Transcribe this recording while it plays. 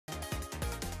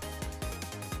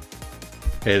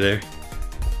Hey there.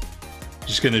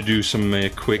 Just gonna do some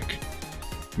quick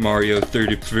Mario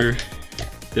 34.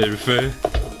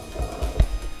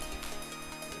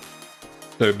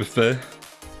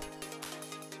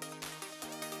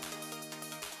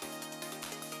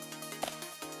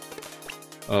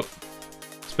 Oh,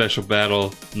 special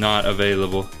battle not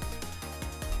available.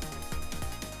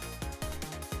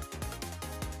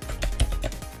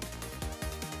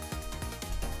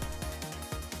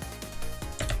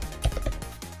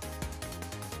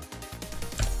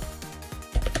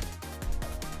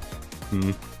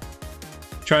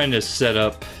 Trying to set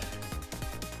up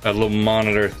a little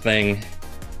monitor thing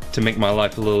to make my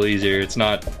life a little easier. It's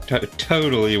not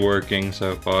totally working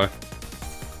so far.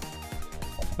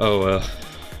 Oh well,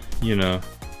 you know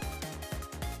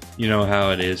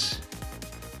how it is.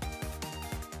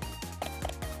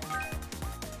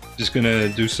 Just gonna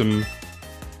do some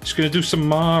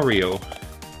Mario.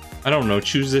 I don't know,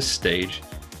 choose this stage.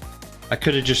 I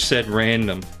could have just said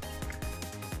random.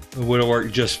 It would have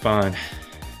worked just fine.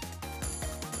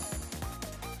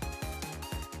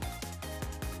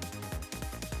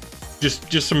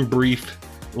 Just some brief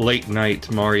late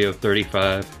night Mario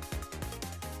 35.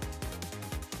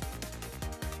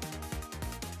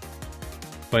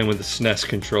 Playing with the SNES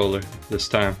controller this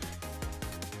time.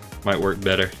 Might work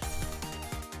better.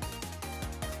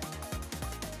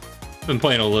 Been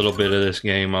playing a little bit of this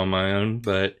game on my own,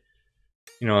 but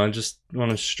you know, I just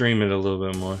want to stream it a little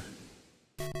bit more.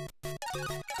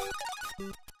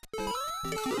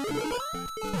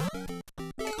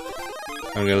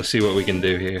 Okay, let's see what we can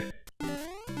do here.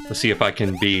 Let's see if I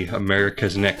can be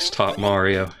America's Next Top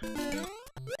Mario.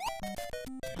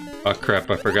 Oh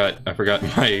crap, I forgot my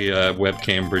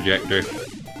webcam projector.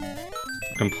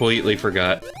 Completely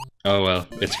forgot. Oh well,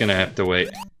 it's gonna have to wait.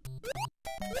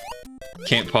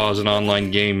 Can't pause an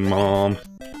online game, Mom.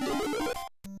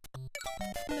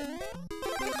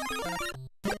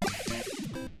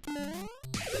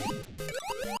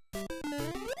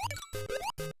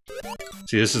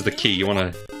 See, this is the key. You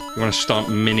wanna stomp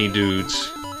mini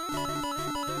dudes.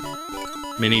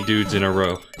 Many dudes in a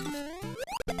row.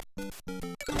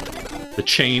 The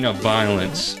chain of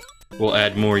violence will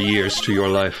add more years to your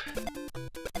life.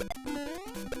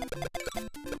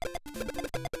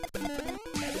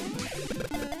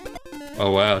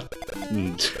 Oh wow.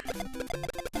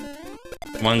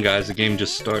 Come on guys, the game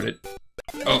just started.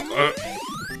 Oh,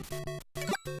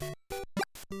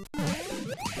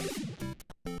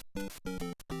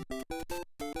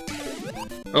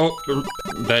 Oh,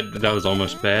 that was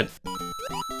almost bad.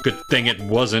 Good thing it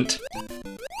wasn't.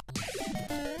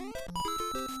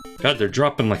 God, they're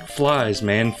dropping like flies,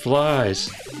 man.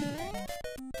 Flies.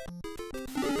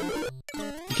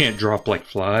 You can't drop like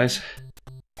flies.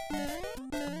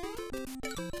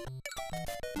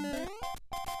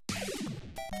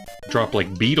 Drop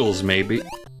like beetles, maybe.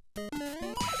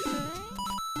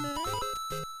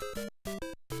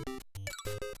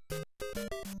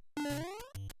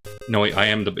 No, wait, I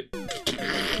am the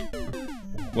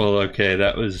Well, okay,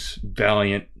 that was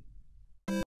valiant.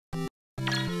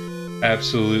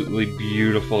 Absolutely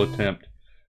beautiful attempt.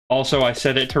 Also, I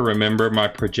set it to remember my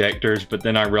projectors, but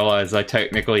then I realized I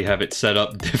technically have it set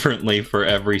up differently for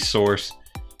every source.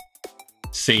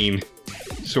 Scene.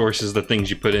 Source is the things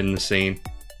you put in the scene.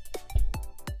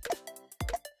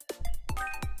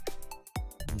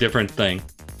 Different thing.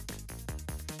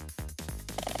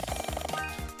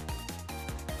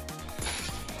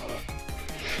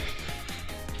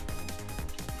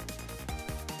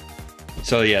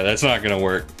 So yeah, that's not gonna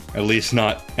work. At least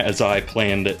not as I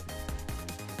planned it.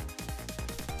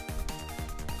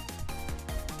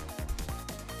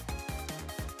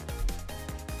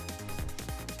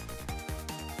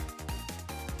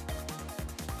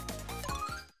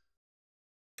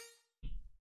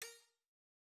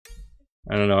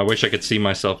 I don't know, I wish I could see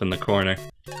myself in the corner.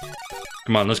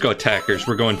 Come on, let's go attackers.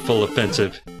 We're going full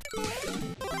offensive.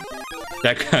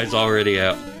 That guy's already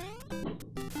out.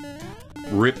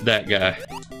 Rip that guy.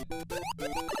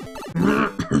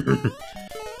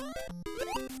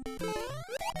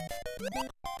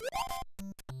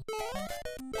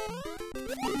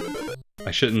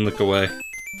 I shouldn't look away.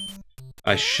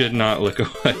 I should not look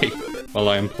away while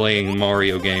I'm playing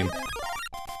Mario game.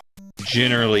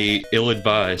 Generally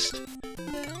ill-advised.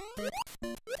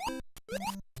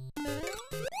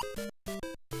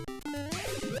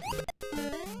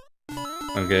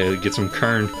 Okay, get some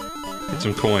kern. Get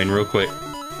some coin real quick.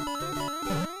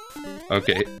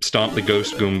 Okay, stomp the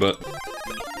ghost Goomba.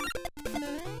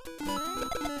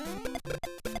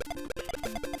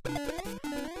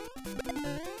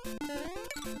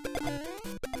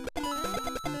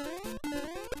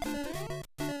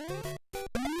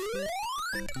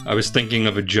 I was thinking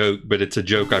of a joke, but it's a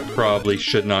joke I probably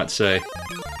should not say.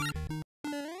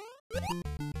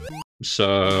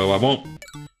 So, I won't.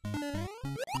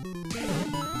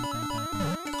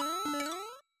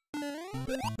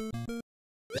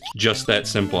 It's just that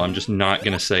simple. I'm just not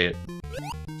gonna say it.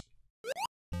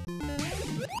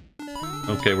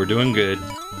 Okay, we're doing good.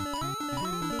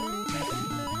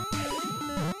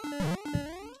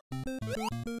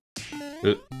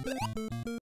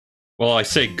 Well, I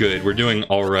say good. We're doing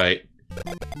alright.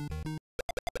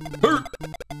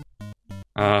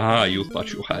 Aha, you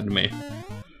thought you had me.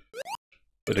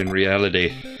 But in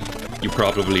reality, you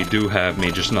probably do have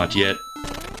me, just not yet.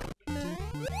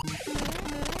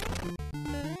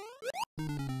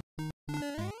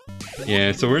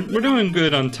 Yeah, so we're doing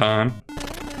good on time.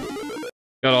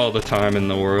 Got all the time in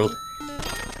the world.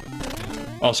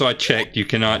 Also, I checked, you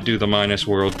cannot do the minus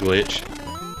world glitch.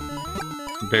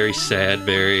 Very sad,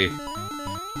 very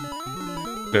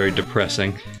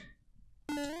depressing.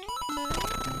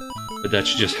 But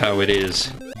that's just how it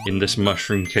is in this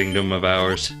mushroom kingdom of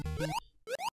ours.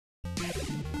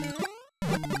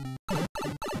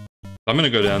 I'm gonna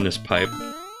go down this pipe.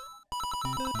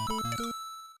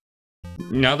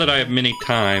 Now that I have mini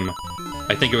time,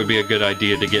 I think it would be a good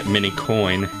idea to get mini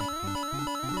coin.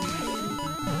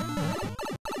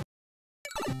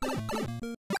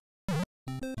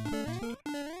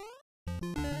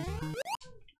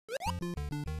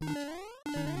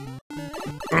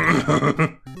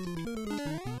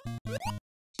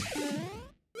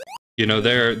 You know,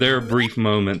 there are brief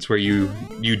moments where you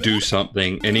do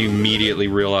something and you immediately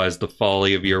realize the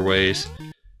folly of your ways.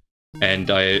 And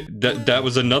that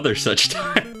was another such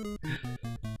time.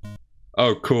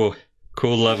 Oh, cool.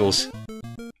 Cool levels.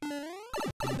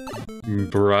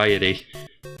 Variety.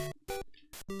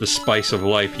 The spice of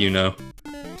life, you know.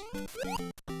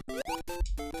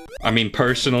 I mean,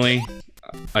 personally,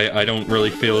 I don't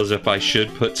really feel as if I should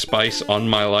put spice on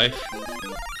my life.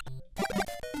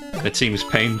 It seems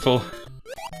painful.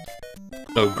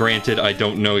 Though granted, I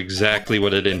don't know exactly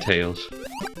what it entails.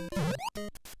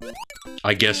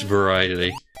 I guess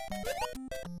variety.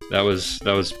 That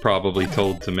was probably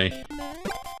told to me.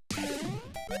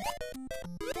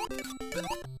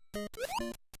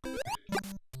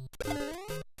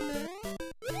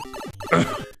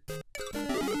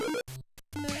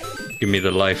 Give me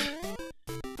the life.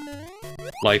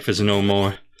 Life is no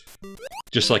more.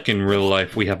 Just like in real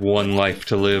life, we have one life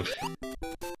to live.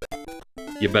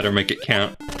 You better make it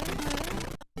count.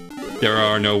 There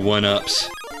are no one-ups.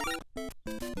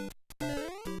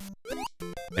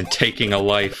 And taking a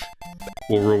life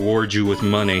will reward you with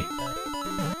money,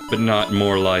 but not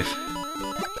more life.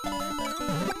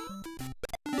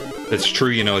 That's true,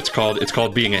 you know, it's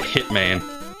called being a hitman.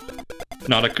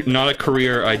 Not a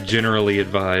career I generally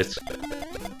advise,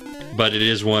 but it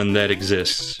is one that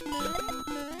exists.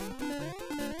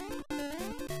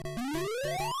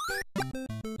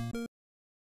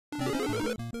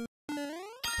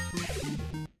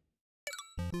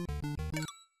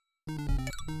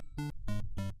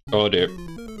 Oh dear.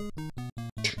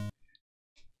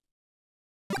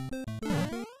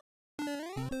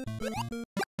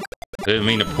 I didn't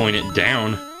mean to point it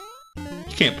down.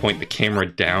 You can't point the camera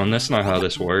down, that's not how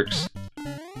this works.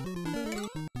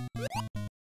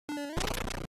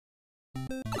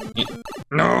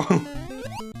 No!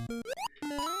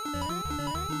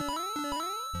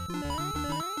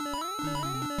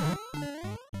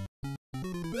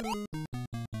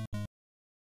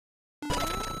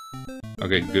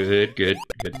 Okay, good.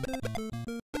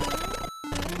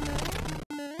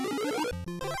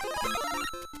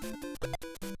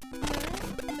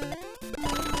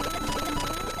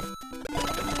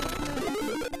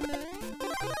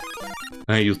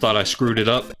 You thought I screwed it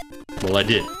up? Well, I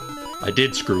did. I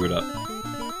did screw it up.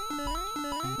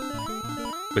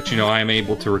 But you know, I am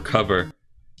able to recover.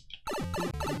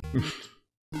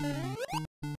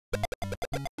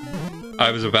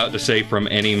 I was about to say from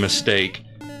any mistake,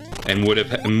 and would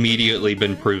have immediately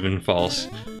been proven false.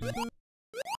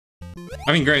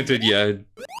 I mean, granted, yeah,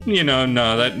 you know,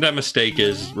 no, that mistake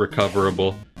is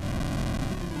recoverable.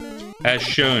 As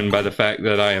shown by the fact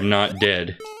that I am not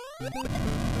dead.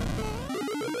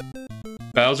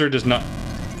 Bowser does not...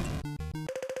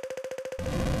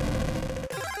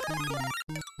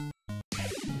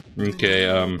 Okay,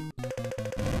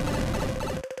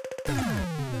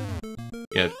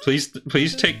 yeah,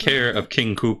 please take care of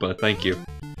King Koopa, thank you.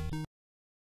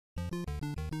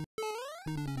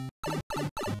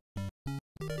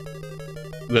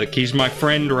 Look, he's my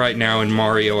friend right now in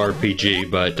Mario RPG,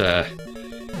 but,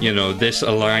 you know, this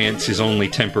alliance is only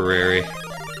temporary.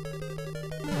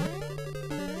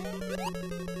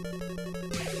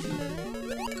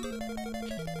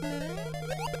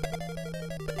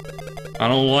 I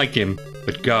don't like him,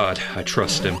 but God, I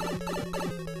trust him.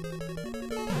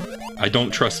 I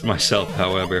don't trust myself,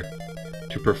 however,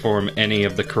 to perform any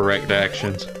of the correct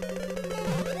actions.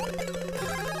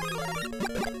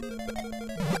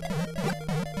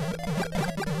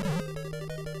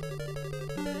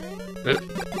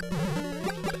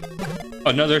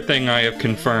 Another thing I have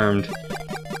confirmed,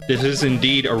 this is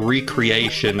indeed a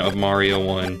recreation of Mario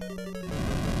 1.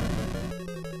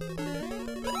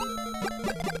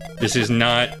 This is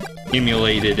not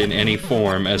emulated in any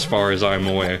form, as far as I'm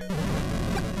aware.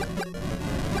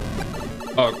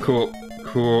 Oh, cool.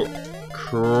 Cool.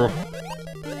 Cool.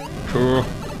 Cool.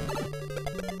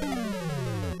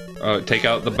 Oh, take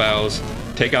out the bows.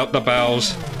 Take out the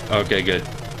bows. Okay, good.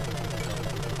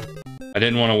 I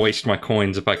didn't want to waste my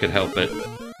coins if I could help it.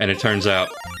 And it turns out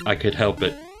I could help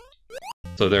it.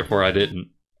 So therefore I didn't.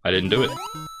 I didn't do it.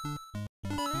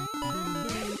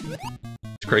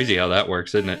 It's crazy how that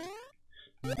works, isn't it?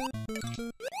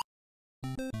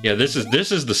 Yeah, this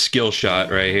is the skill shot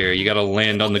right here. You gotta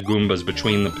land on the Goombas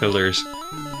between the pillars.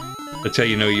 That's how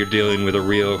you know you're dealing with a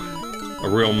real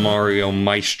Mario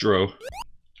maestro.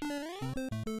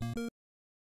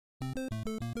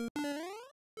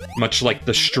 Much like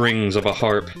the strings of a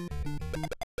harp.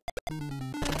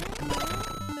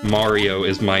 Mario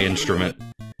is my instrument.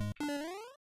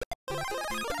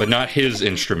 But not his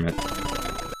instrument.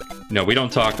 No, we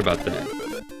don't talk about that.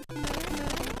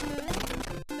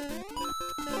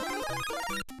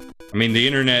 I mean, the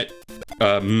internet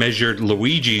measured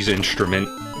Luigi's instrument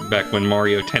back when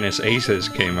Mario Tennis Aces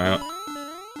came out.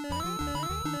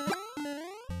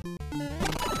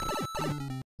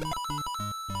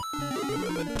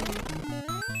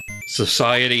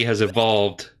 Society has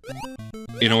evolved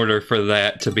in order for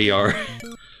that to be our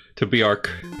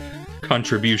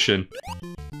contribution.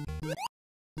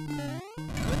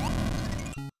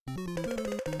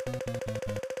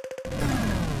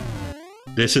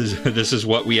 This is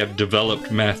what we have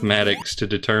developed mathematics to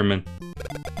determine.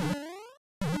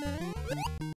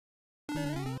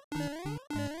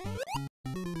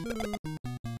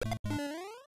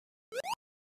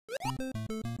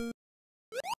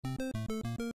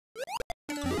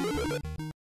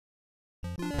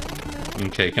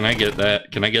 Okay, can I get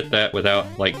that? Can I get that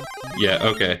without, like... Yeah,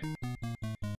 okay.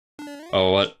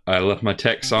 Oh, what? I left my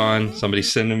text on.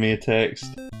 Somebody's sending me a text.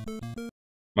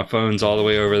 My phone's all the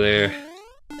way over there.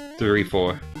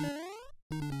 3-4.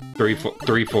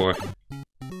 3-4.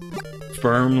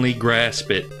 Firmly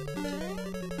grasp it.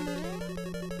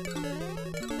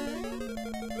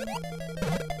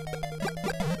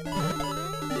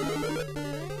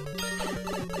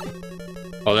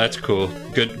 Oh, that's cool.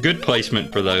 Good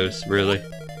placement for those, really.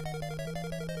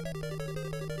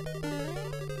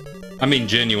 I mean,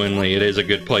 genuinely, it is a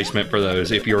good placement for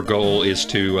those if your goal is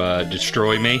to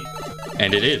destroy me,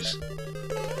 and it is.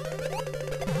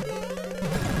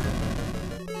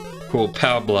 Cool,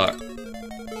 power block.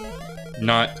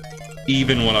 Not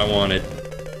even what I wanted.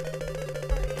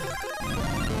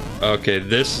 Okay,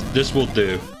 this will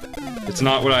do. It's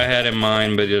not what I had in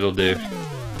mind, but it'll do.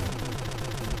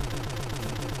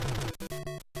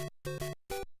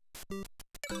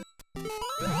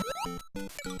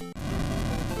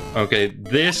 Okay,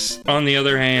 this, on the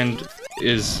other hand,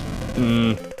 is...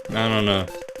 I don't know.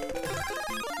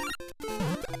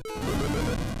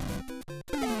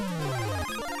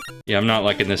 Yeah, I'm not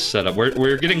liking this setup.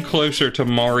 We're getting closer to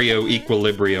Mario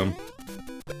Equilibrium.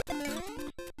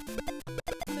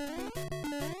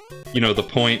 You know, the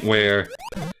point where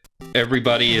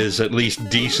everybody is at least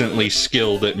decently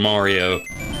skilled at Mario,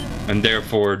 and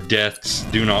therefore deaths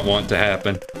do not want to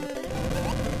happen.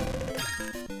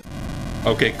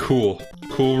 Okay, cool.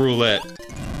 Cool roulette.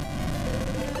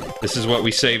 This is what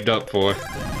we saved up for.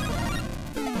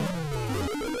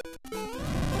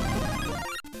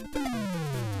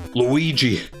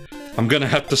 Luigi, I'm gonna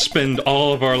have to spend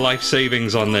all of our life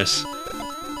savings on this.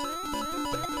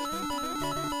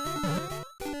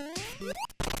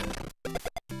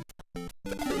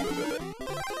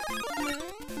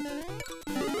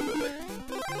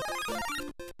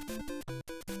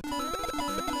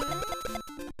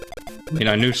 I mean,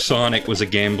 I knew Sonic was a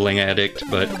gambling addict,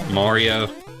 but Mario?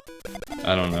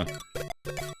 I don't know.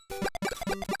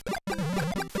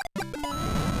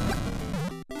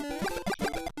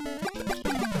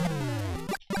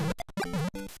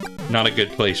 Not a good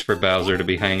place for Bowser to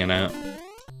be hanging out.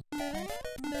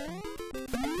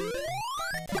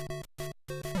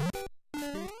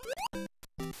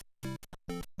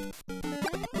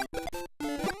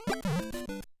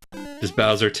 Does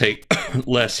Bowser take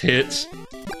less hits?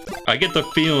 I get the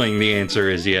feeling the answer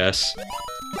is yes.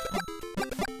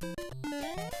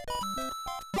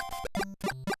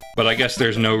 But I guess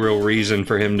there's no real reason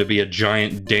for him to be a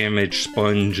giant damage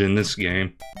sponge in this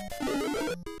game.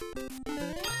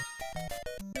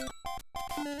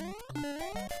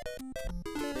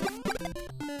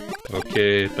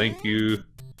 Okay, thank you.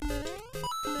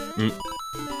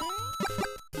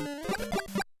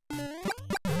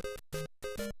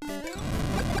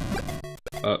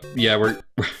 Yeah, we're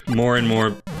more and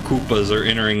more Koopas are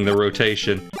entering the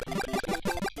rotation.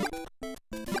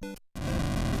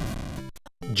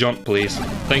 Jump, please.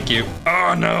 Thank you.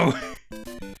 Oh, no!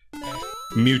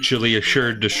 Mutually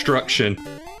assured destruction.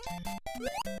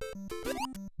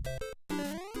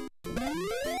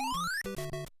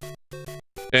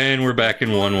 And we're back in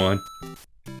 1-1.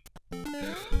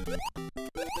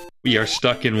 We are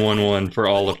stuck in 1-1 for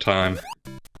all of time.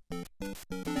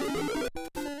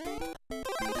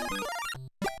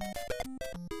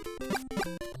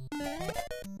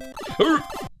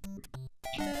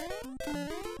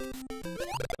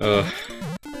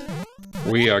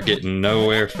 We are getting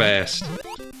nowhere fast.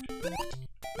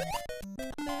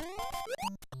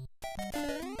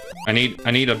 I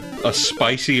need a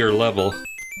spicier level.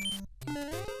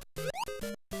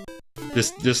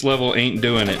 This level ain't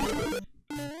doing it.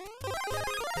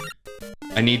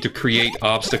 I need to create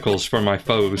obstacles for my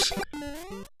foes.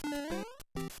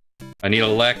 I need a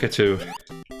Lakitu.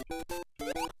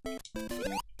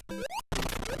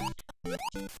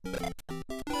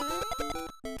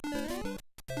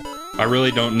 I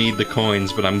really don't need the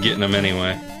coins, but I'm getting them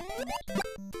anyway.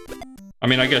 I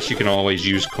mean, I guess you can always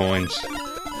use coins.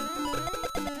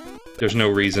 There's no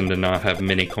reason to not have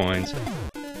mini coins.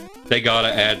 They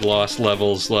gotta add lost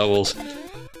levels.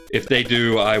 If they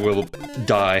do, I will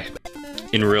die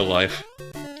in real life.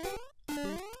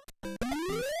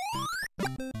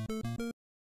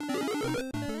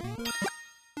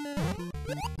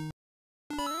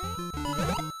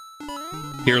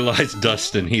 Here lies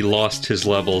Dustin. He lost his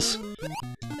levels.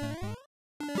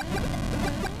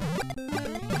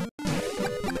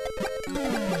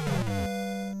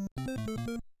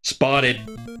 Spotted.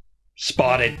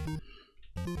 Spotted.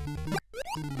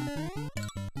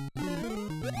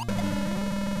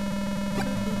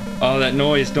 Oh, that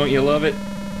noise. Don't you love it?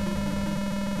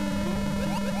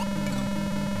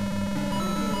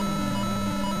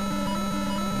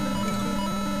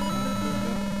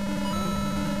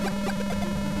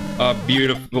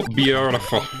 Beautiful,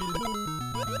 beautiful.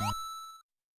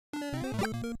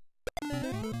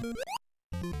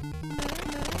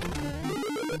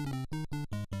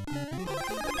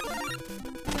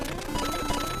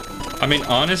 I mean,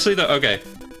 honestly, though, okay.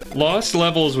 Lost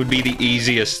levels would be the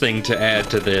easiest thing to add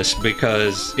to this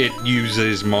because it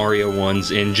uses Mario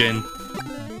 1's engine.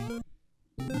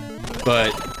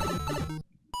 But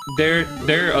there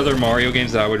are other Mario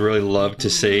games that I would really love to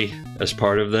see as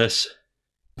part of this.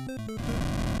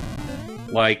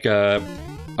 Like,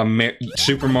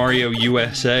 Super Mario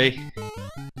USA.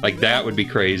 Like, that would be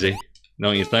crazy.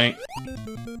 Don't you think?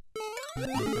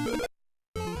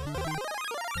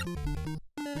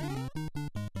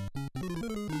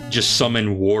 Just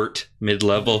summon Wart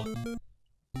mid-level.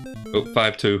 Oh,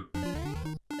 5-2.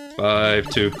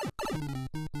 5-2.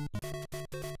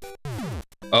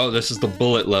 Oh, this is the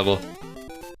bullet level.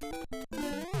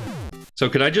 So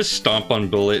could I just stomp on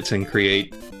bullets and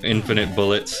create infinite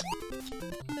bullets?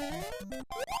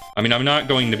 I mean, I'm not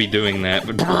going to be doing that,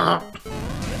 but...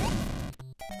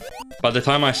 By the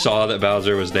time I saw that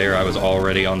Bowser was there, I was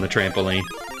already on the trampoline.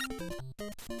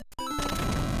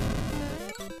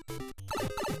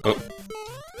 Oh.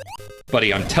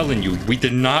 Buddy, I'm telling you, we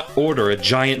did not order a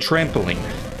giant trampoline.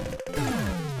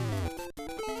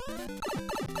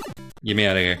 Get me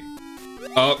out of here.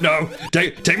 Oh, no!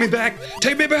 Take me back!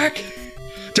 Take me back!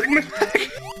 Take me back!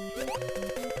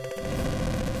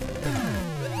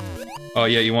 Oh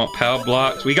yeah, you want POW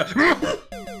blocks? We got...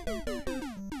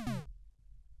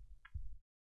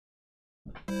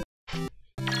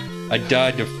 I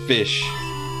died to fish.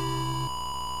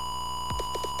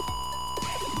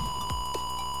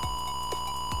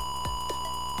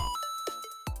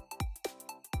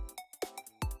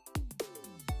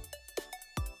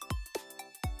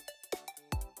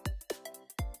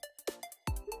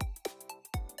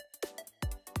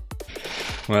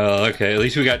 Well, okay, at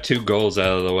least we got 2 goals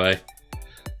out of the way.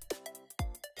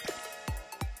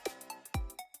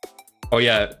 Oh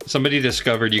yeah, somebody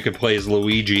discovered you could play as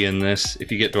Luigi in this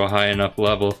if you get to a high enough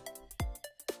level.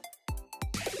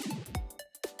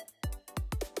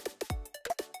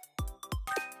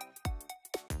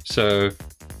 So,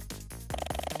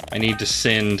 I need to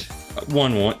send...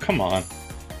 1-1, come on.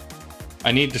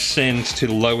 I need to send to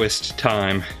lowest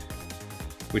time,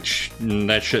 which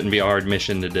that shouldn't be a hard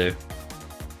mission to do.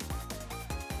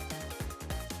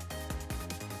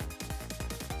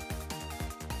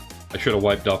 should have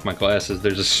wiped off my glasses.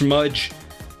 There's a smudge.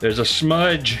 There's a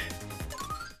smudge.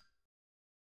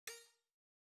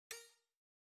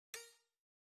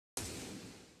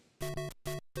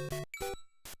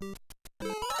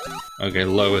 Okay,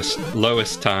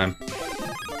 lowest time.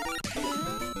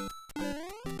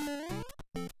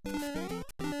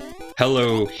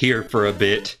 Hello, here for a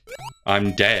bit.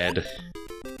 I'm Dad.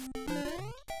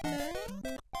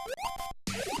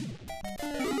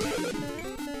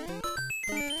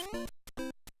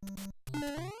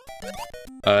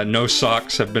 No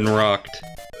socks have been rocked.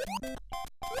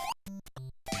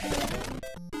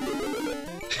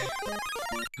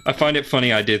 I find it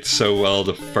funny I did so well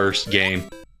the first game.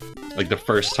 Like the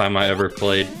first time I ever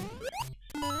played.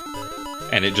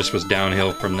 And it just was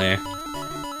downhill from there.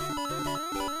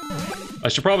 I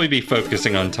should probably be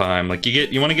focusing on time. Like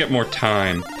you want to get more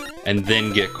time and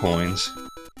then get coins.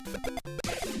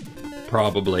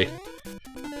 Probably.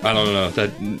 I don't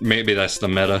know. Maybe that's the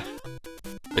meta.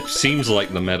 It seems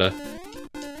like the meta.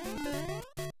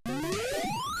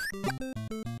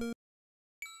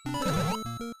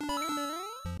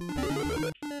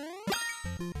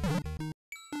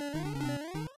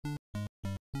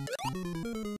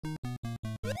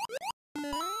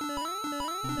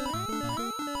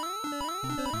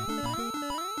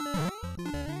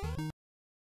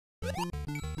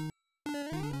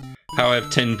 How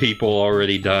have 10 people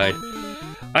already died?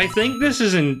 I think this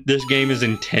game is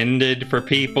intended for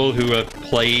people who have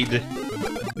played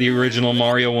the original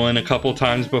Mario 1 a couple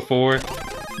times before.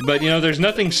 But, you know, there's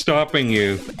nothing stopping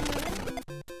you.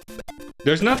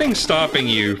 There's nothing stopping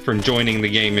you from joining the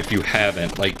game if you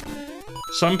haven't. Like,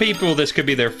 some people, this could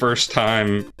be their first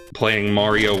time playing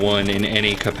Mario 1 in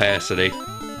any capacity.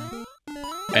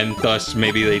 And thus,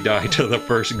 maybe they die to the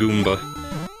first Goomba.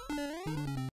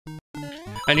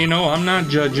 And you know, I'm not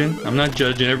judging. I'm not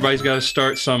judging. Everybody's got to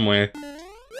start somewhere.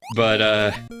 But,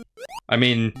 I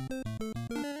mean,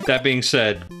 that being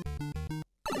said,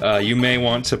 you may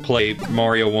want to play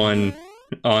Mario 1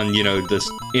 on, you know,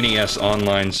 this NES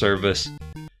online service.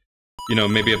 You know,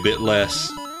 maybe a bit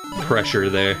less pressure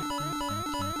there.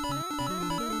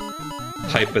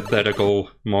 Hypothetical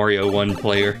Mario 1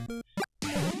 player.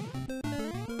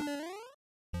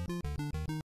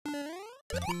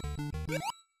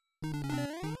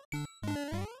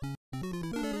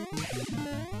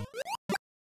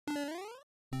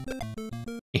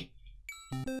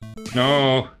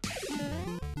 No.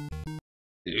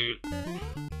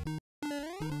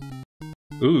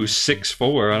 Ooh,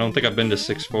 6-4. I don't think I've been to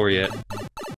 6-4 yet.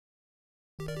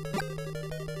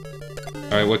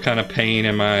 Alright, what kind of pain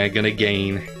am I gonna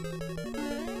gain?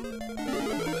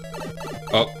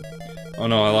 Oh. Oh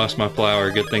no, I lost my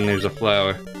flower. Good thing there's a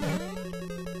flower.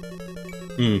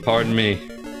 Pardon me.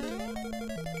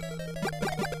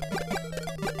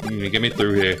 Get me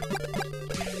through here.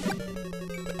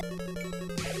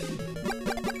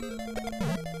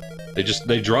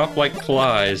 They drop like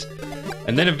flies,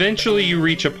 and then eventually you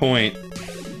reach a point.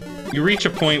 You reach a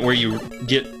point where you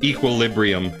get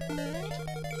equilibrium,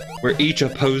 where each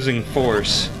opposing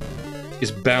force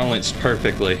is balanced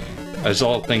perfectly, as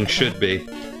all things should be.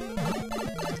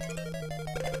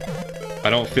 I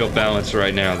don't feel balanced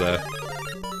right now, though.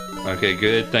 Okay,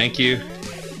 good, thank you.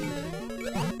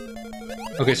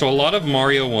 Okay, so a lot of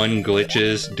Mario 1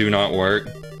 glitches do not work.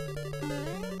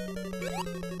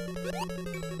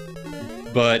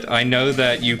 But I know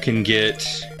that you can get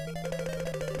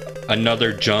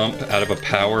another jump out of a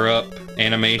power-up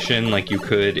animation like you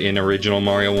could in original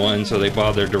Mario 1, so they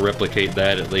bothered to replicate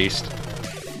that at least.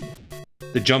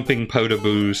 The jumping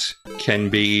Podoboos can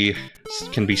be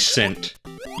sent,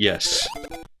 yes.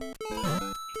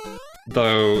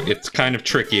 Though it's kind of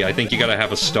tricky. I think you gotta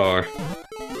have a star.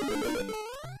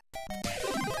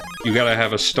 You gotta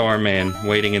have a Starman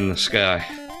waiting in the sky.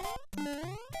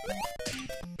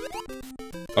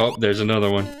 Oh, there's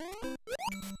another one.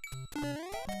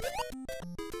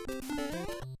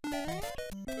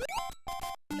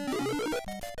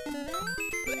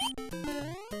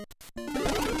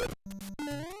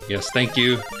 Yes, thank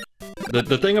you.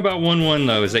 The thing about 1-1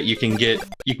 though is that you can get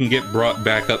brought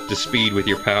back up to speed with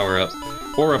your power-ups.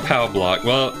 Or a POW block.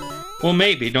 Well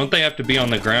maybe. Don't they have to be on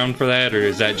the ground for that, or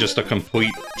is that just a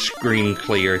complete screen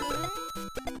clear?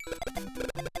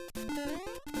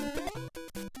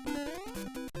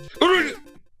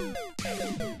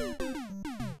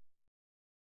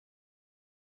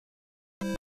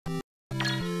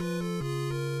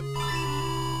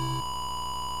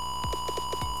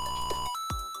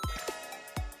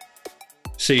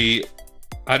 See,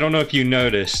 I don't know if you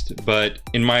noticed, but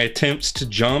in my attempts to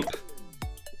jump,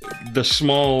 the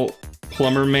small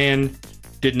plumber man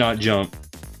did not jump.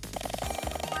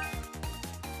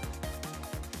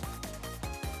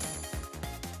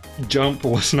 jump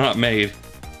was not made.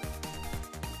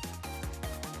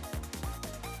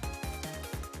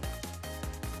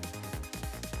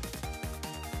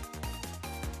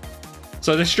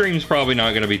 So this stream's probably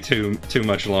not going to be too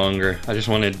much longer. I just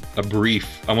wanted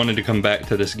I wanted to come back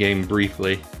to this game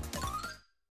briefly.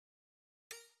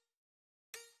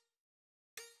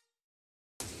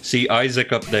 See,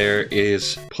 Isaac up there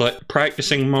is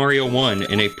practicing Mario 1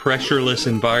 in a pressureless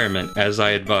environment, as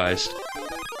I advised.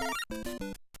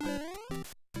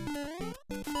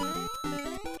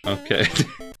 Okay.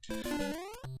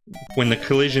 When the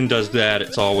collision does that,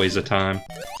 it's always a time.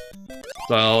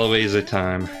 It's always a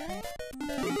time.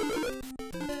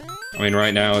 I mean,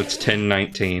 right now it's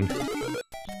 10:19.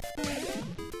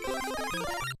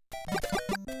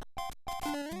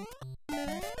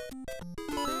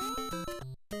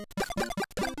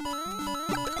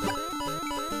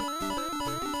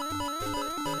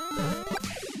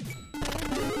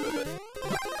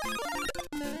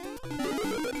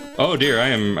 Oh dear, I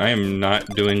am not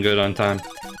doing good on time.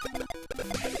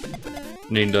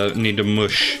 Need to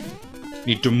mush.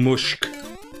 Need to mush.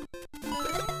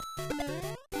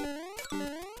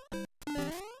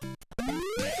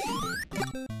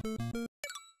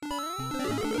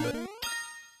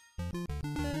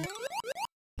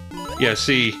 Yeah,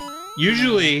 see,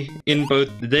 usually in both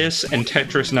this and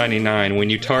Tetris 99,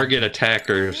 when you target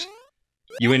attackers,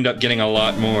 you end up getting a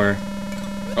lot more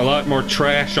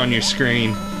trash on your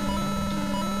screen.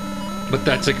 But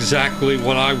that's exactly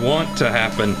what I want to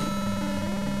happen.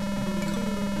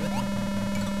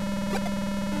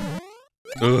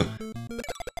 Ugh.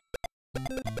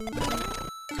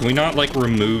 Can we not, like,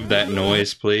 remove that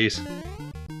noise, please?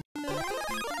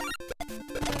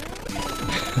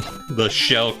 The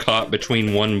shell caught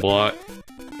between one block.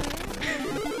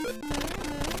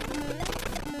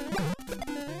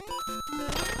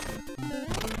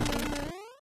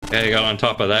 Yeah, you got on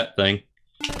top of that thing.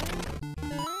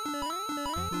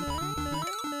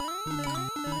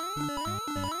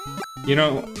 You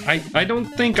know, I don't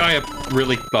think I have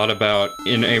really thought about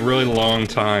in a really long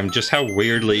time just how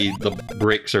weirdly the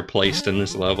bricks are placed in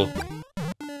this level.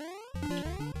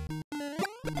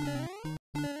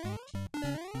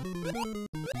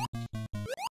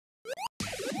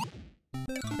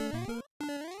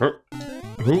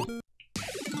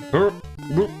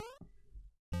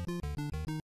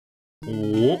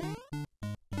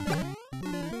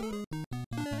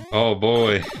 Oh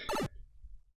boy.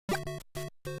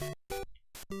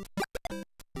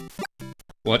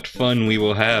 What fun we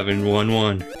will have in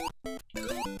 1-1.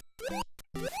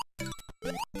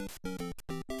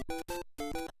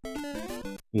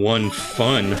 One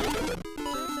fun.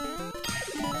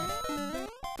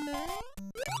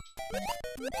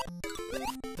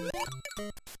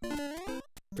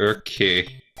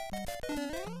 Okay.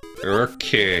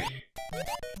 Okay.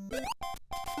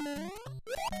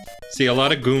 See, a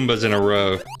lot of Goombas in a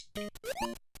row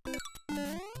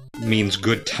means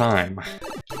good time.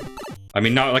 I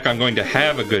mean, not like I'm going to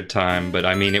have a good time, but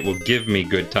I mean it will give me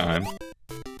good time.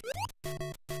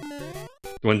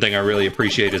 One thing I really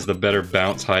appreciate is the better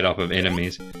bounce height off of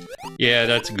enemies. Yeah,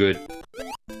 that's good.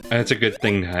 That's a good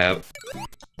thing to have.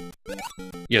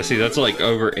 Yeah, see, that's like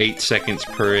over 8 seconds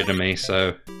per enemy,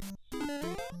 so...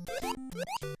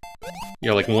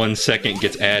 Yeah, like 1 second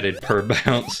gets added per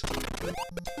bounce.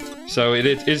 So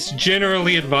it's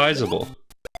generally advisable.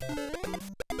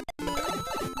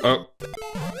 Oh.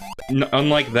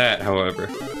 Unlike that, however.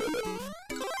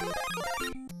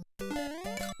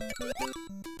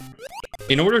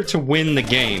 In order to win the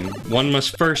game, one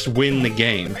must first win the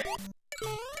game.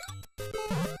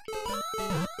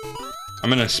 I'm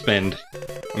gonna spend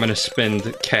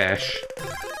cash.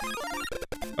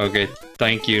 Okay,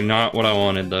 thank you. Not what I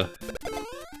wanted, though.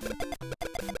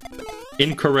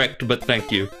 Incorrect, but thank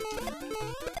you.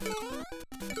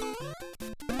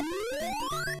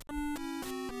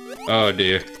 Oh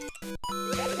dear.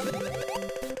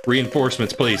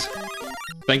 Reinforcements, please.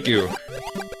 Thank you.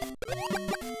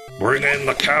 Bring in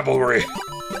the cavalry!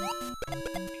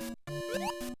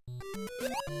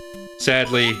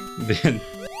 Sadly,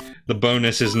 the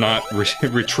bonus is not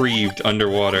retrieved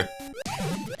underwater.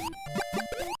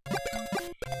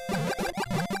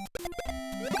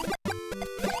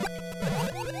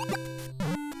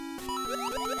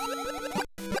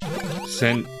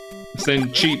 Send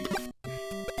cheap.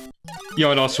 You know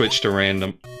what, I'll switch to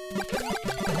random.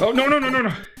 Oh, no, no, no, no,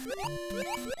 no!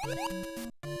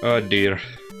 Oh dear.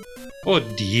 Oh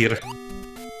dear.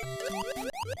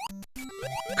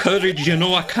 Courage, you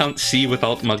know I can't see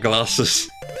without my glasses.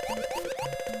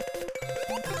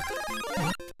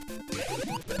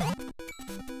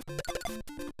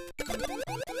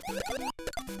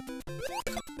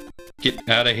 Get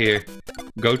out of here.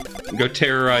 Go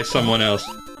terrorize someone else.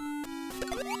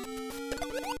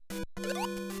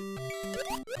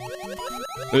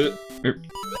 You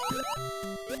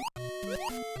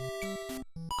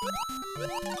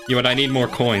know what? I need more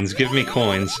coins. Give me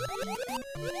coins.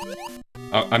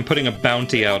 I'm putting a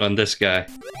bounty out on this guy.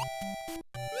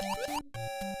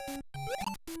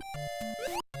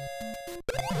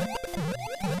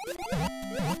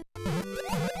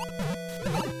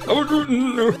 Oh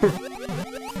no!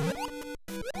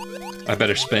 I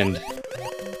better spend.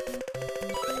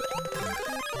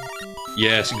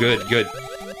 Yes, good, good.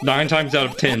 9 times out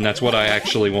of 10, that's what I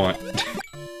actually want.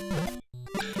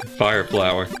 Fire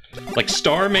flower. Like,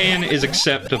 Starman is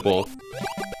acceptable.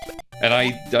 And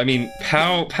I mean,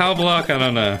 Pow Block, I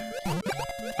don't know.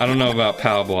 I don't know about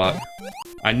Pow Block.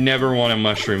 I never want a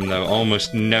mushroom, though.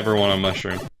 Almost never want a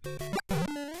mushroom.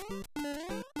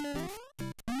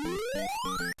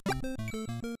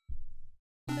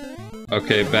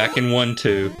 Okay, back in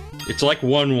 1-2. It's like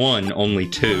 1-1, only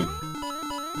 2.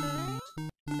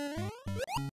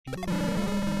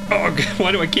 Oh, God,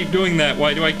 why do I keep doing that?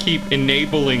 Why do I keep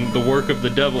enabling the work of the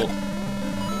devil?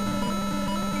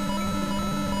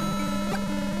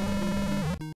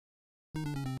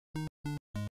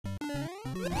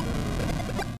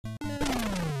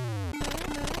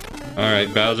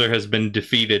 Alright, Bowser has been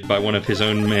defeated by one of his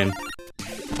own men.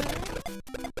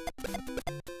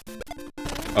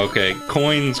 Okay,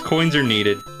 coins are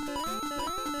needed.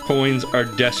 Coins are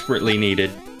desperately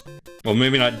needed. Well,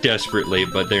 maybe not desperately,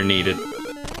 but they're needed.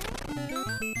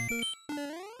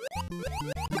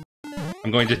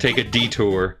 I'm going to take a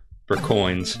detour for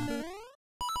coins.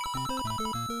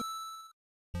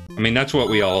 I mean, that's what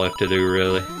we all have to do,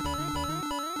 really.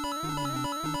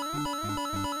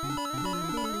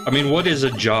 I mean, what is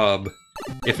a job,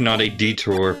 if not a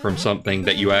detour from something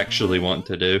that you actually want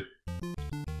to do?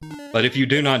 But if you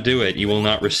do not do it, you will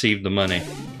not receive the money.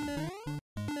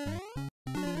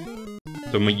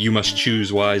 So you must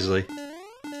choose wisely.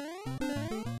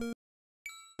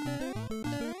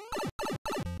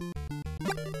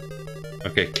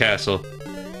 Okay, castle.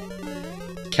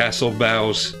 Castle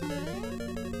bows.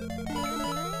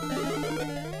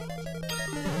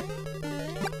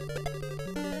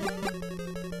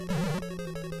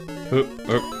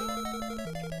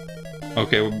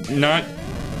 Okay, not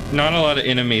a lot of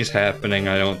enemies happening,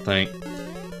 I don't think.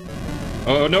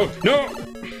 Oh, no! No!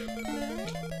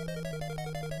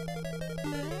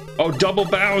 Oh, double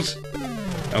bows!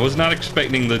 I was not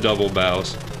expecting the double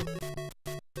bows.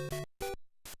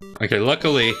 Okay,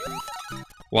 luckily,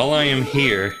 while I am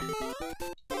here,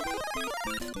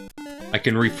 I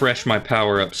can refresh my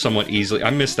power-up somewhat easily.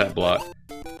 I missed that block.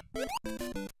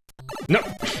 No!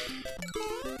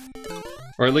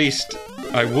 Or at least,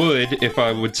 I would if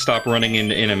I would stop running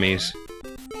into enemies.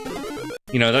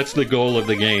 You know, that's the goal of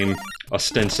the game,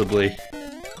 ostensibly.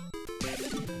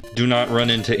 Do not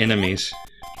run into enemies.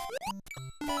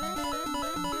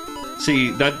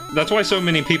 See, that's why so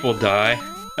many people die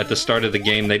at the start of the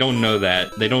game. They don't know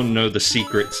that. They don't know the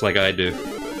secrets like I do.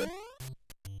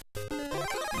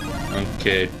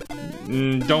 Okay.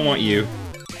 Don't want you.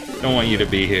 Don't want you to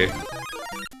be here.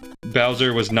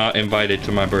 Bowser was not invited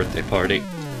to my birthday party.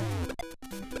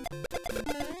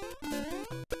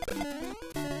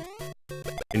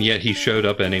 And yet he showed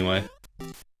up anyway.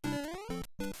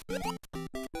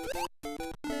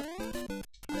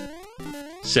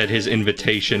 Said his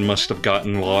invitation must have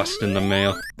gotten lost in the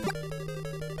mail.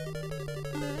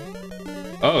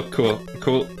 Oh, cool.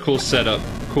 Cool setup.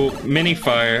 Cool. Mini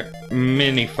fire.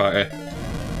 Mini fire.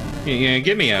 Yeah,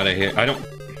 get me out of here. I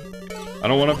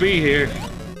don't want to be here.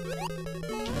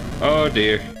 Oh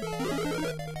dear.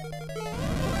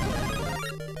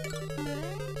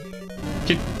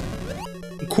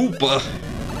 Koopa.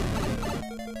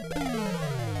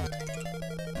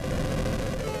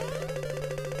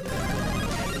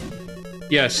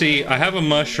 Yeah, see, I have a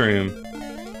mushroom,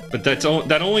 but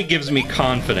that only gives me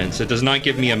confidence. It does not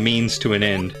give me a means to an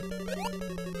end.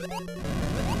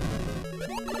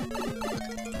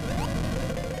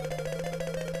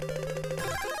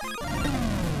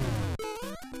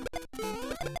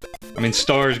 I mean,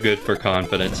 Star's good for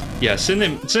confidence. Yeah, send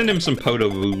him some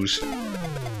Potoboos.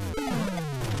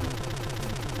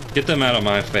 Get them out of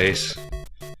my face.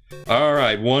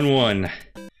 Alright, 1-1.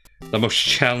 The most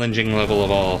challenging level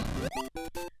of all.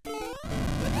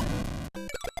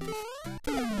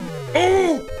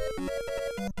 Oh!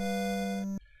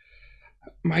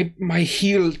 My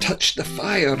heel touched the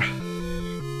fire.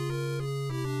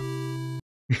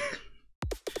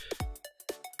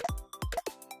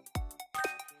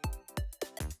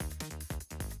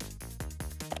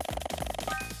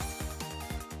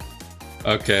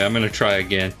 Okay, I'm gonna try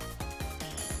again.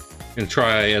 I'm gonna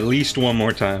try at least one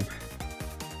more time.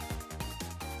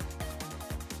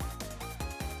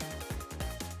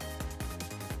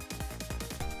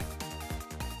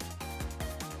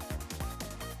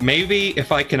 Maybe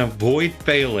if I can avoid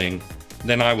failing,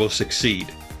 then I will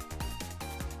succeed.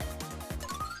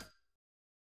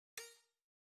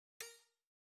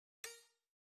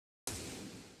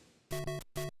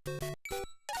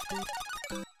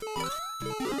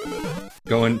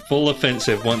 Going full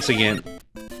offensive once again.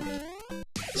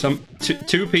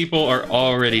 Two people are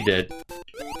already dead.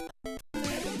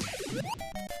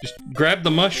 Just grab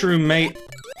the mushroom, mate.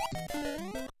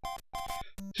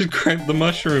 Just grab the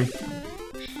mushroom.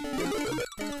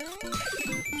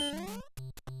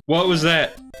 What was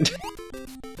that?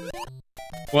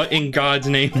 What in God's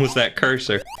name was that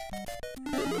cursor?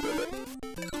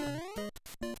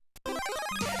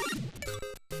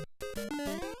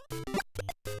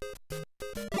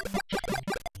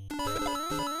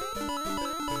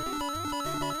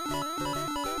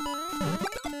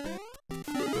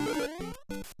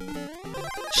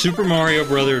 Super Mario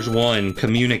Bros. 1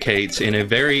 communicates in a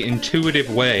very intuitive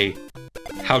way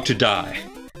how to die.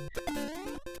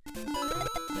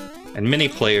 And many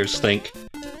players think,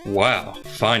 wow,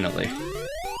 finally.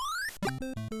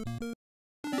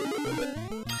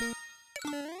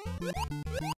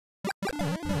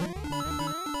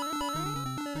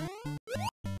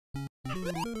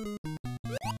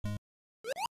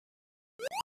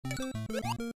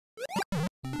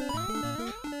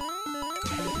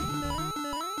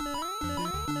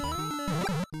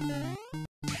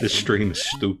 This stream is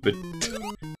stupid.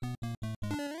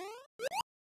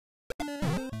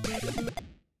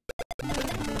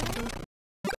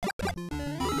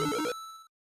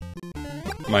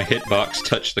 My hitbox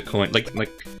touched the coin. Like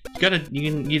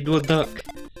you do a duck.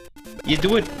 You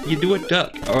do a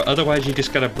duck, or otherwise you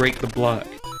just gotta break the block.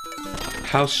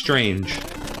 How strange.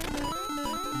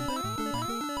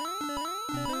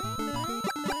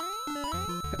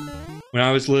 When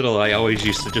I was little, I always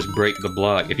used to just break the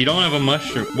block. If you don't have a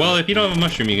mushroom, well, if you don't have a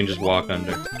mushroom, you can just walk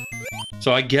under.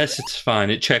 So I guess it's fine.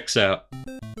 It checks out.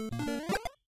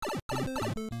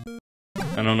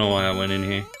 I don't know why I went in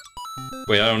here.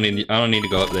 Wait, I don't need to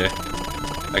go up there.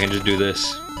 I can just do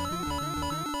this.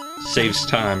 Saves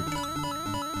time.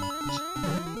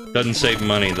 Doesn't save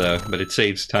money though, but it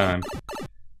saves time.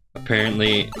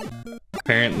 Apparently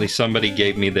somebody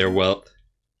gave me their wealth.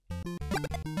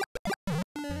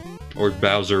 Or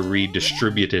Bowser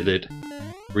redistributed it.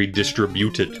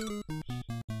 Redistributed.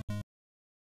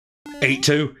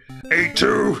 8-2!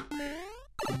 8-2!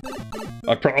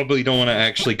 I probably don't want to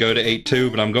actually go to 8-2,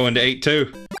 but I'm going to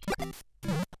 8-2.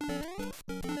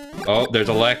 Oh, there's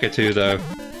a Lakitu though.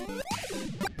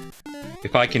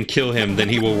 If I can kill him, then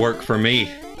he will work for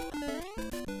me.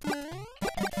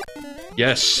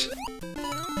 Yes!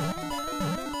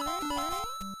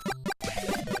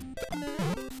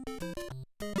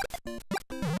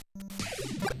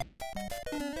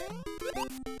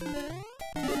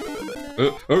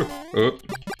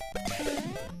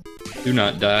 Do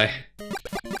not die.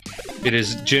 It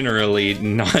is generally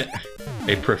not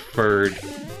a preferred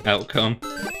outcome.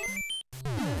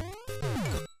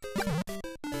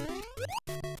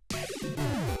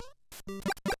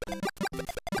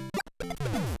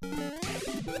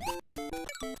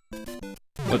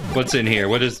 What's in here?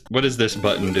 What does this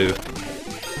button do?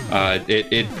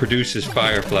 It produces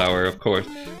fire flower, of course.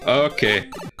 Okay.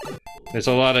 There's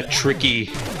a lot of tricky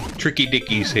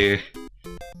dickies here.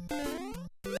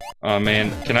 Oh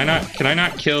man, can I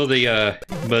not kill the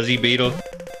Buzzy Beetle?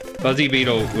 Buzzy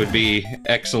Beetle would be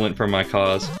excellent for my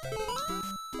cause.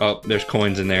 Oh, there's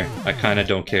coins in there. I kinda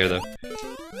don't care though.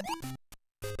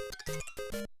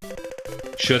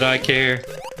 Should I care?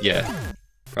 Yeah,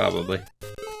 probably.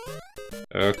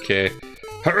 Okay.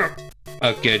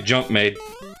 Okay, jump made.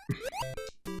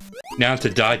 Now to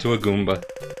die to a Goomba.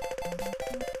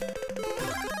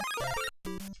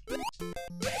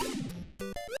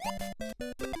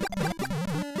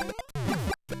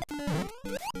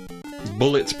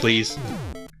 Bullets, please.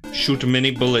 Shoot a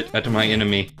mini bullet at my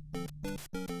enemy.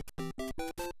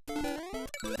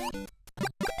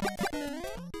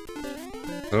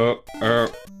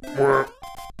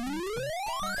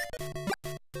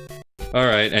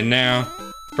 Alright, and now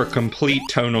for complete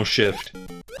tonal shift.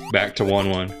 Back to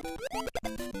 1-1.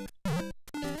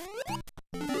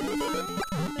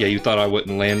 Yeah, you thought I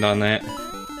wouldn't land on that?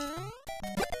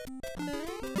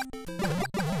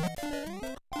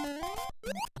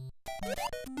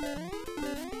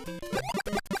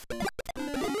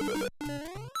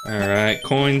 Alright,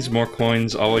 coins, more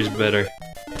coins, always better.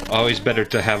 Always better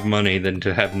to have money than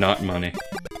to have not money.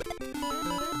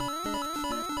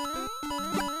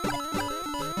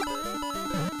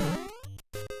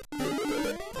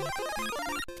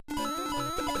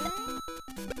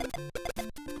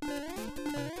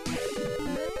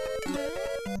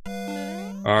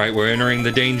 Alright, we're entering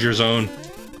the danger zone.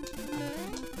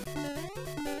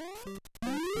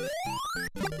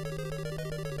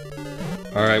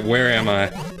 Alright, where am I?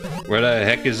 Where the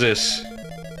heck is this?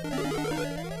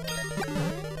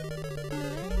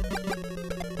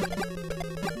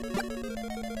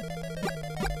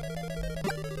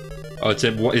 Oh, it's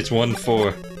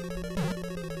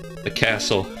 1-4. The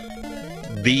castle.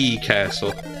 The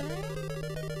castle.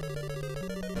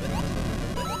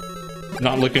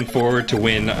 Not looking forward to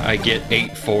when I get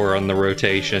 8-4 on the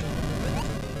rotation.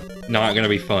 Not gonna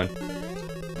be fun.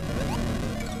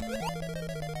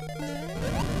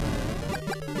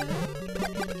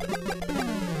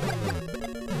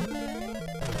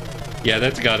 Yeah,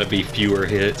 that's gotta be fewer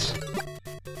hits.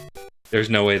 There's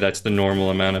no way that's the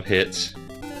normal amount of hits.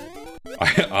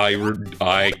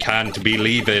 I can't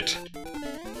believe it.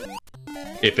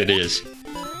 If it is.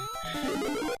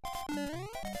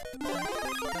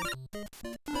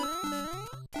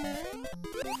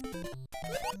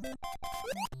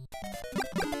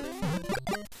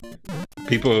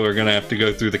 People are gonna have to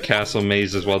go through the castle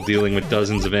mazes while dealing with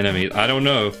dozens of enemies. I don't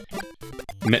know.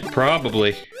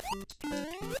 Probably.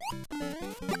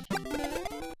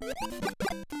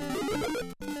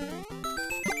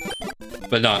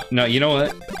 But no, you know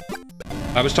what?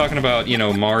 I was talking about, you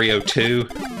know, Mario 2,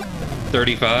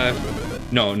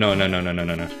 35. No.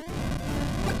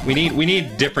 We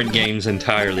need different games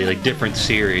entirely, like different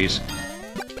series.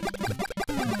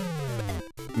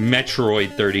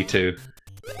 Metroid 32.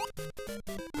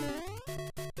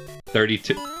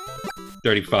 32.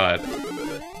 35.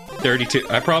 32.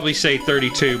 I probably say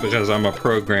 32 because I'm a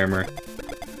programmer.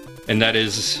 And that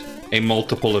is a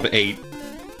multiple of 8.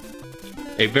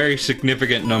 A very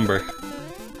significant number.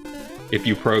 If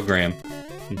you program.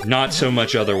 Not so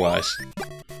much otherwise.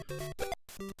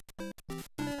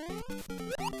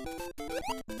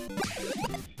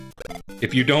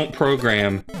 If you don't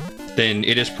program, then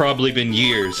it has probably been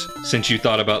years since you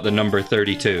thought about the number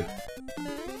 32.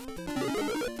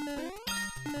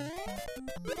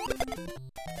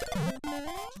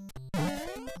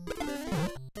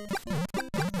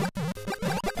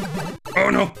 Oh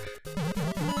no!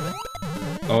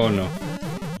 Oh no.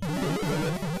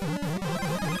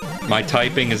 My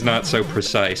typing is not so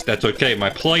precise. That's okay, my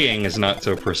playing is not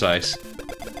so precise.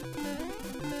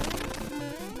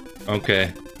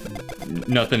 Okay.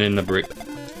 Nothing in the brick.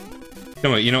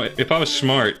 No, you know, if I was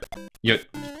smart,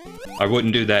 I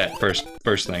wouldn't do that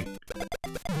first thing.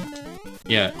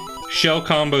 Yeah, shell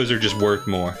combos are just worth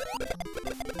more.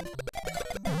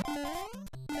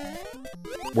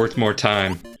 Worth more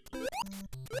time.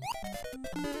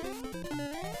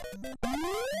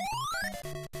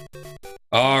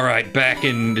 Alright, back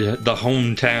in the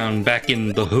hometown, back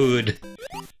in the hood.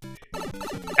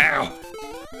 Ow!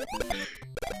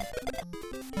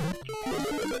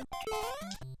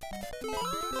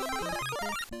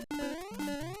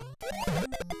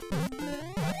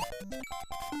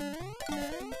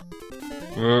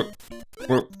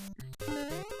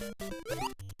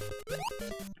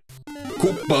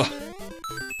 Koopa!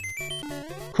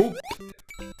 Koop!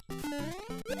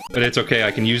 But it's okay,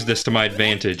 I can use this to my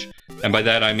advantage. And by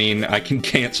that I mean I can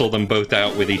cancel them both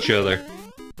out with each other.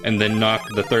 And then knock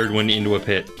the third one into a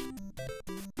pit.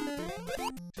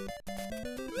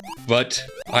 But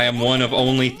I am one of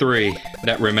only 3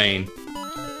 that remain.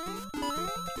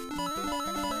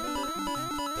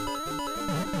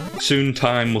 Soon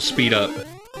time will speed up.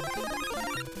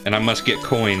 And I must get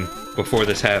coin before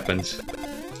this happens.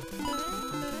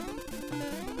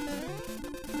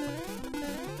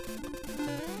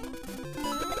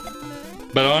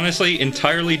 But honestly,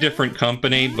 entirely different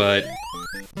company, but...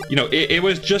 You know, it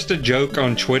was just a joke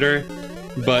on Twitter,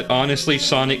 but honestly,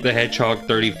 Sonic the Hedgehog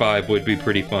 35 would be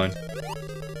pretty fun.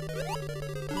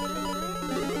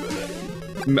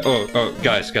 Oh,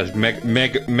 guys,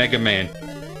 Mega Man.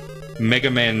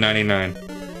 Mega Man 99.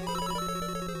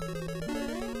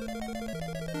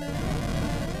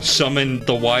 Summon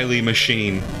the Wily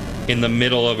Machine in the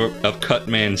middle of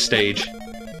Cutman's stage.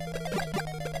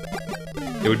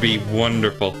 It would be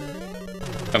wonderful.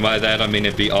 And by that I mean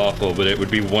it'd be awful, but it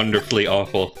would be wonderfully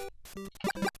awful.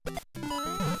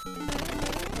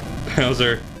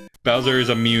 Bowser is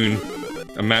immune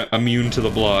to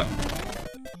the block.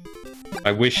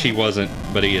 I wish he wasn't,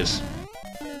 but he is.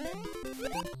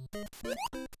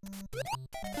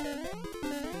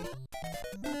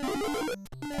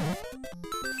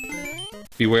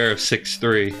 Beware of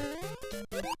 6-3.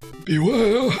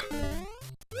 Beware!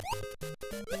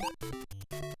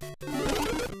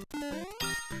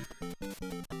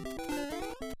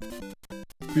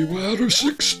 Beware of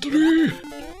 6-3!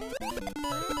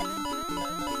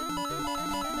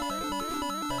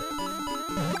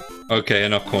 Okay,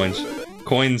 enough coins.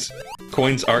 Coins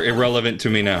are irrelevant to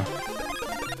me now.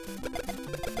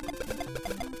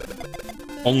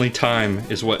 Only time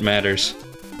is what matters.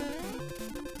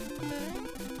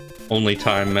 Only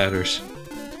time matters.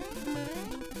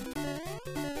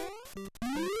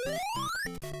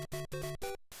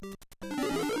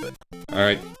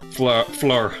 Alright, floor.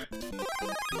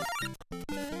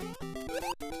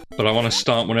 But I want to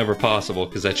stomp whenever possible,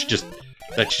 because that's just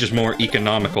more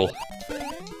economical.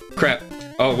 Crap.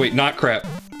 Oh, wait, not crap.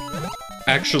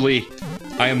 Actually,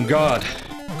 I am God.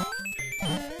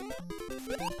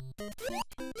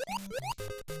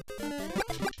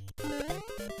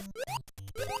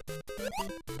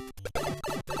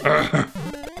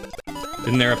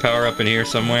 Isn't there a power-up in here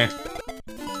somewhere?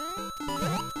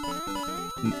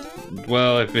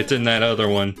 Well, if it's in that other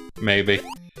one, maybe.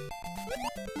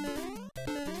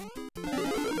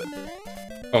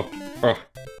 Oh.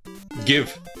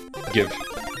 Give.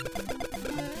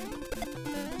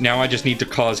 Now I just need to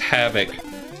cause havoc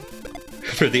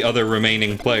for the other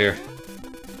remaining player.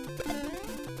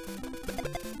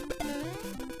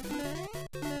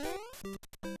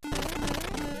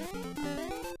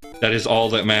 That is all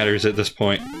that matters at this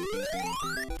point.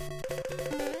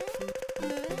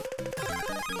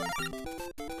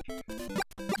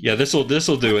 Yeah, this'll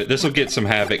do it. This'll get some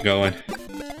havoc going.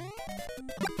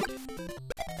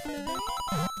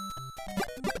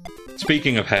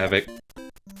 Speaking of havoc.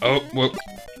 Oh, well.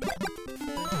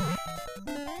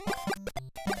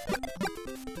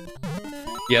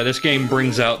 Yeah, this game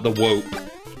brings out the whoop.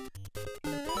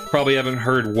 Probably haven't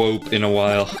heard whoop in a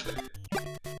while.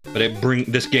 But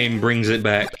this game brings it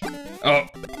back. Oh!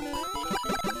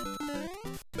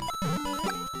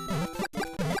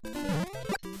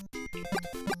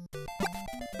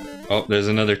 Oh, there's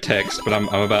another text, but I'm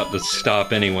about to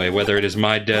stop anyway, whether it is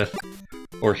my death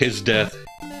or his death.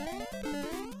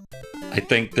 I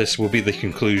think this will be the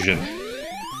conclusion.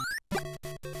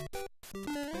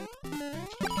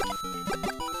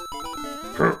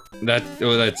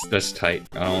 That's tight.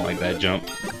 I don't like that jump.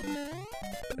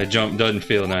 That jump doesn't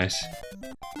feel nice.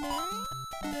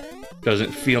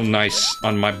 Doesn't feel nice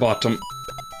on my bottom.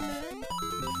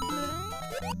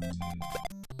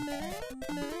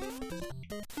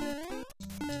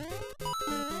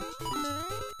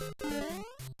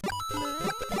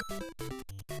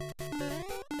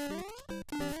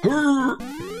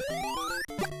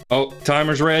 Oh,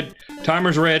 timer's red.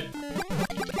 Timer's red.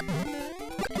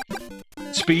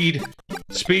 Speed.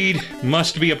 Speed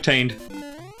must be obtained.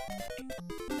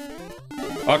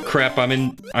 Oh crap, I am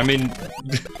in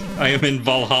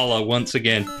Valhalla once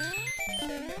again.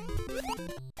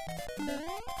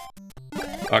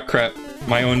 Oh crap,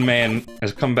 my own man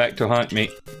has come back to haunt me.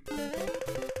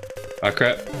 Oh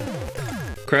crap.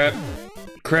 Crap.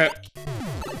 Crap.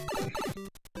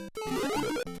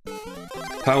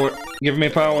 Power. Give me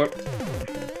power.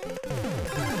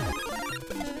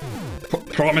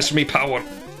 Promise me power.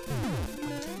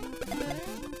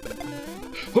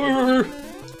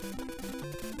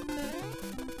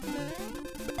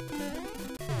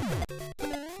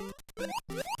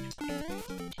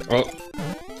 Oh.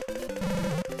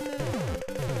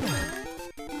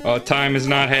 Oh, time is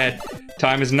not had.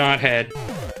 Time is not had.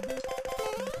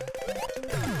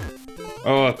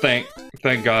 Oh, thank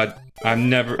God. I've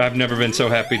never been so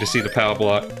happy to see the power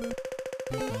block.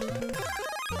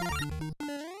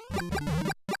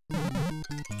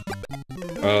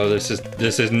 Oh, this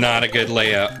is not a good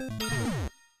layout.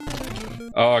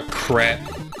 Oh crap.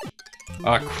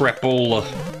 Oh crapola.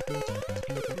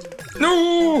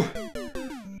 No!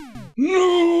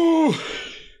 No!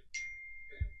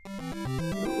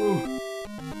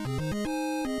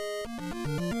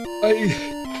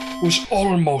 I was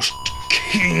almost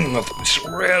king of this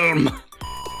realm.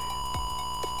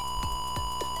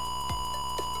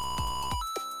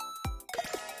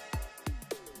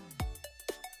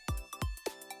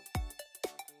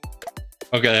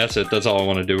 Okay, that's it. That's all I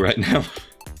want to do right now.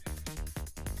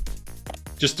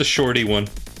 Just a shorty one.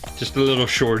 Just a little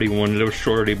shorty one. Little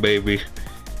shorty baby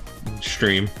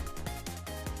stream.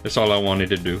 That's all I wanted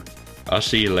to do. I'll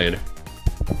see you later.